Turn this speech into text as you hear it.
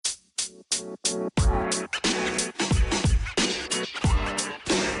Welcome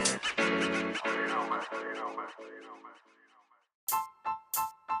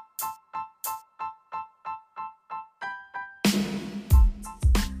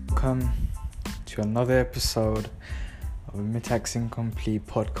to another episode of Mitax Incomplete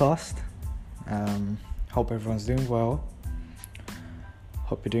podcast. Hope everyone's doing well.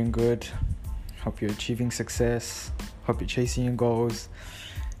 Hope you're doing good. Hope you're achieving success. Hope you're chasing your goals,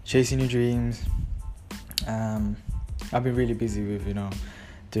 chasing your dreams. I've been really busy with,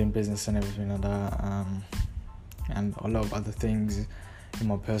 doing business and everything like that, and a lot of other things in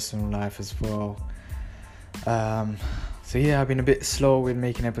my personal life as well. So I've been a bit slow with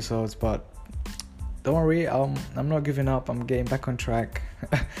making episodes, but don't worry, I'm not giving up. I'm getting back on track.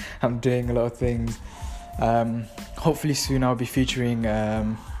 I'm doing a lot of things. Hopefully soon I'll be featuring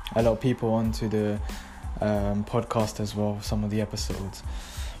a lot of people onto the podcast as well, some of the episodes.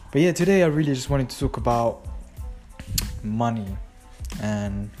 But today I really just wanted to talk about money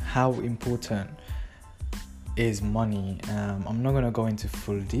and how important is money. I'm not going to go into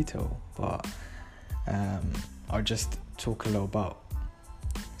full detail, but I'll just talk a little about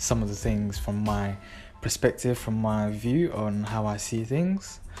some of the things from my perspective, from my view on how I see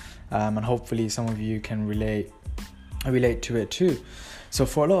things, and hopefully some of you can relate to it too. So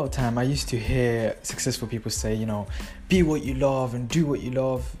for a lot of time I used to hear successful people say, be what you love and do what you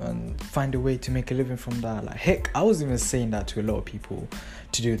love and find a way to make a living from that. Like heck, I was even saying that to a lot of people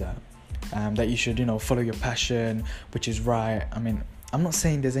to do that, that you should follow your passion, which is right. I mean, I'm not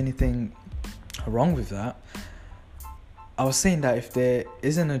saying there's anything wrong with that. I was saying that if there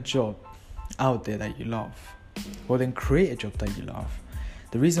isn't a job out there that you love, well then create a job that you love.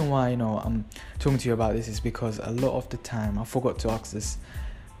 The reason why I'm talking to you about this is because a lot of the time I forgot to ask this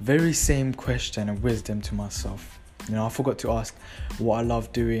very same question of wisdom to myself. I forgot to ask what I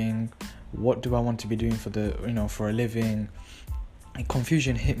love doing, what do I want to be doing for a living. And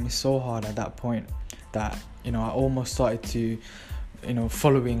confusion hit me so hard at that point that I almost started to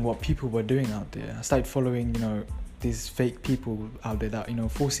following what people were doing out there. I started following these fake people out there that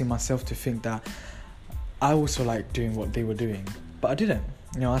forcing myself to think that I also like doing what they were doing, but I didn't.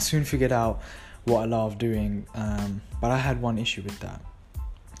 I soon figured out what I love doing, but I had one issue with that.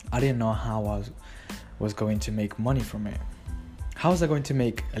 I didn't know how I was going to make money from it. How was I going to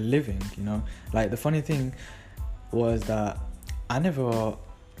make a living? Like the funny thing was that I never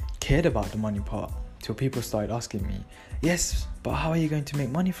cared about the money part till people started asking me, yes, but how are you going to make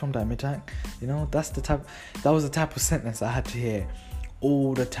money from that, Mitak? That was the type of sentence I had to hear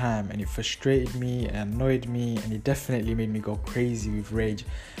all the time, and it frustrated me and annoyed me, and it definitely made me go crazy with rage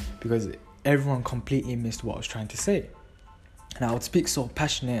because everyone completely missed what I was trying to say. And I would speak so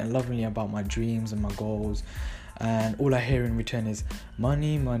passionate and lovingly about my dreams and my goals, and all I hear in return is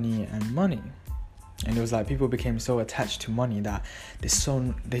money, money, and money. And it was like people became so attached to money that they saw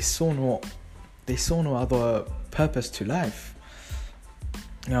no other purpose to life.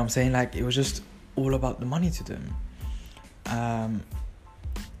 You know what I'm saying? Like it was just all about the money to them.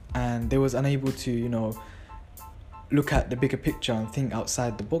 And they was unable to, look at the bigger picture and think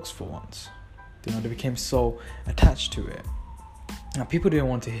outside the box for once. They became so attached to it. Now people didn't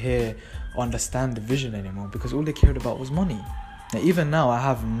want to hear or understand the vision anymore because all they cared about was money. Now, even now, I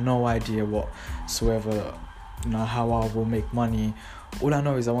have no idea whatsoever, how I will make money. All I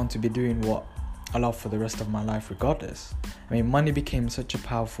know is I want to be doing what I love for the rest of my life regardless. I mean, money became such a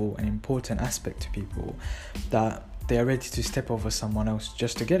powerful and important aspect to people that they are ready to step over someone else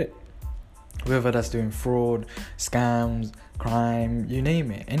just to get it. Whether that's doing fraud, scams, crime, you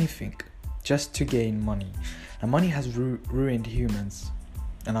name it, anything, just to gain money. Now, money has ruined humans,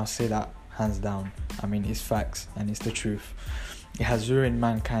 and I'll say that hands down. I mean, it's facts and it's the truth. It has ruined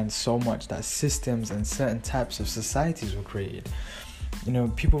mankind so much that systems and certain types of societies were created.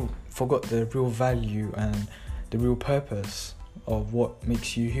 People forgot the real value and the real purpose of what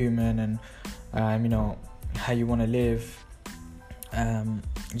makes you human and how you want to live.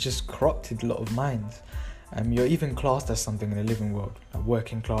 It just corrupted a lot of minds. You're even classed as something in the living world, like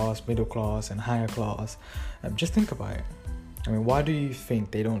working class, middle class, and higher class. Just think about it. I mean, why do you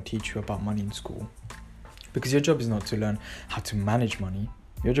think they don't teach you about money in school? Because your job is not to learn how to manage money.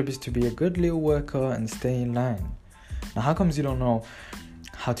 Your job is to be a good little worker and stay in line. Now, how comes you don't know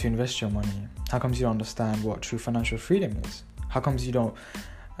how to invest your money? How comes you don't understand what true financial freedom is? How comes you don't,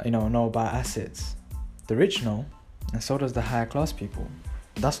 know about assets? The rich know, and so does the higher class people.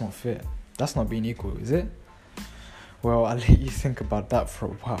 That's not fair. That's not being equal, is it? Well, I'll let you think about that for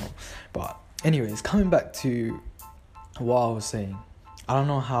a while. But anyways, coming back to what I was saying, I don't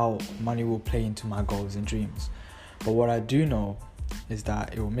know how money will play into my goals and dreams. But what I do know is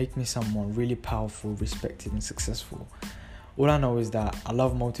that it will make me someone really powerful, respected and successful. All I know is that I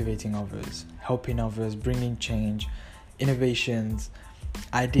love motivating others, helping others, bringing change, innovations,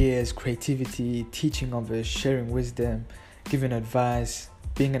 ideas, creativity, teaching others, sharing wisdom, giving advice,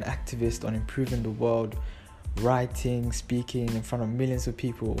 being an activist on improving the world, writing, speaking in front of millions of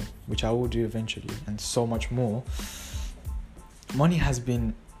people, which I will do eventually, and so much more. Money has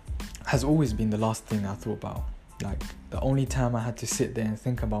always been the last thing I thought about. Like, the only time I had to sit there and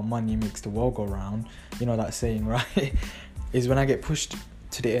think about money makes the world go round, you know that saying, right? Is when I get pushed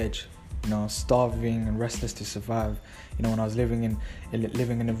to the edge, starving and restless to survive. When I was living in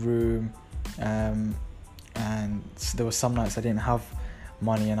a room, and there were some nights I didn't have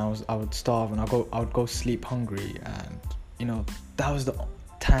money, and I would starve, and I would go sleep hungry, and that was the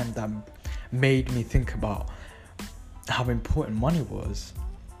time that made me think about how important money was,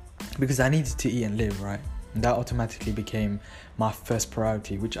 because I needed to eat and live, right? And that automatically became my first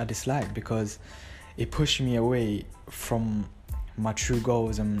priority, which I disliked because it pushed me away from my true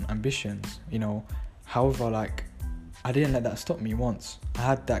goals and ambitions. However, I didn't let that stop me once. I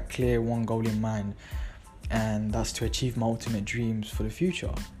had that clear one goal in mind, and that's to achieve my ultimate dreams for the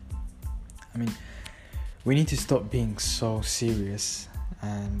future. We need to stop being so serious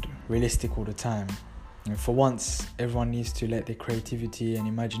and realistic all the time. And for once, everyone needs to let their creativity and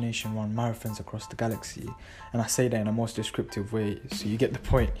imagination run marathons across the galaxy. And I say that in a most descriptive way, so you get the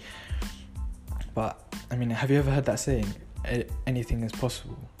point. But, have you ever heard that saying, anything is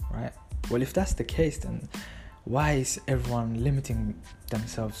possible, right? Well, if that's the case, then why is everyone limiting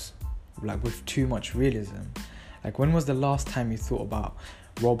themselves with too much realism? When was the last time you thought about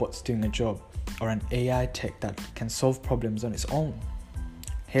robots doing a job, or an AI tech that can solve problems on its own?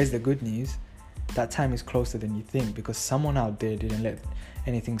 Here's the good news. That time is closer than you think, because someone out there didn't let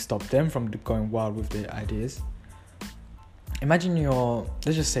anything stop them from going wild with their ideas. Imagine your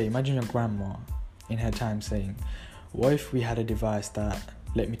grandma in her time saying, what if we had a device that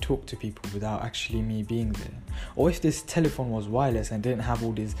let me talk to people without actually me being there? Or if this telephone was wireless and didn't have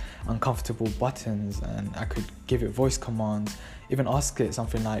all these uncomfortable buttons, and I could give it voice commands, even ask it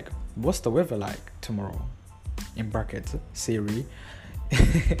something like, what's the weather like tomorrow? In brackets, Siri.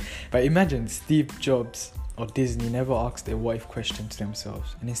 But imagine Steve Jobs or Disney never asked a what if question to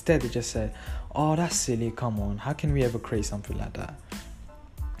themselves, and instead they just said, oh, that's silly, come on, how can we ever create something like that?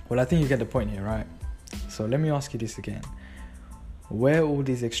 Well, I think you get the point here, right? So let me ask you this again. Were all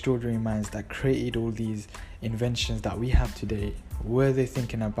these extraordinary minds that created all these inventions that we have today, were they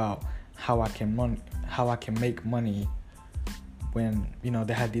thinking about how I can make money when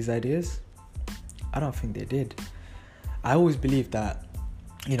they had these ideas? I don't think they did. I always believed that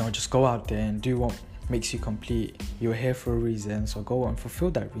just go out there and do what makes you complete. You're here for a reason, so go and fulfill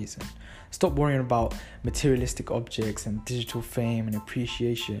that reason. Stop worrying about materialistic objects and digital fame and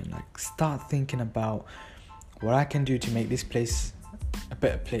appreciation. Start thinking about what I can do to make this place a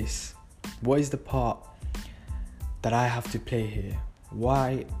better place. What is the part that I have to play here?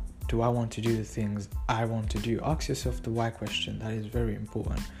 Why do I want to do the things I want to do? Ask yourself the why question. That is very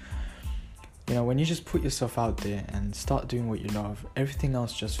important. When you just put yourself out there and start doing what you love, everything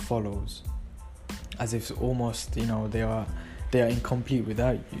else just follows, as if almost they are incomplete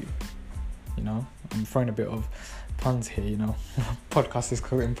without you. I'm throwing a bit of puns here. Podcast is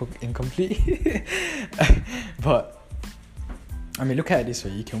called incomplete. But look at it this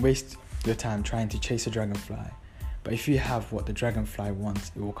way: you can waste your time trying to chase a dragonfly, but if you have what the dragonfly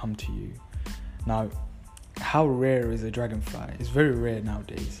wants, it will come to you. Now, how rare is a dragonfly? It's very rare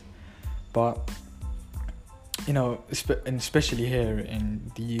nowadays. But and especially here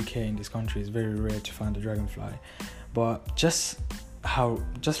in the UK, in this country, it's very rare to find a dragonfly. But just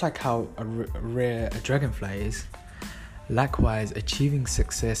like how rare a dragonfly is, likewise, achieving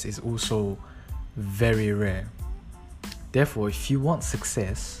success is also very rare. Therefore, if you want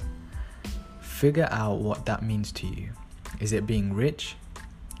success, figure out what that means to you. Is it being rich,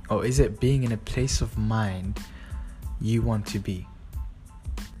 or is it being in a place of mind you want to be?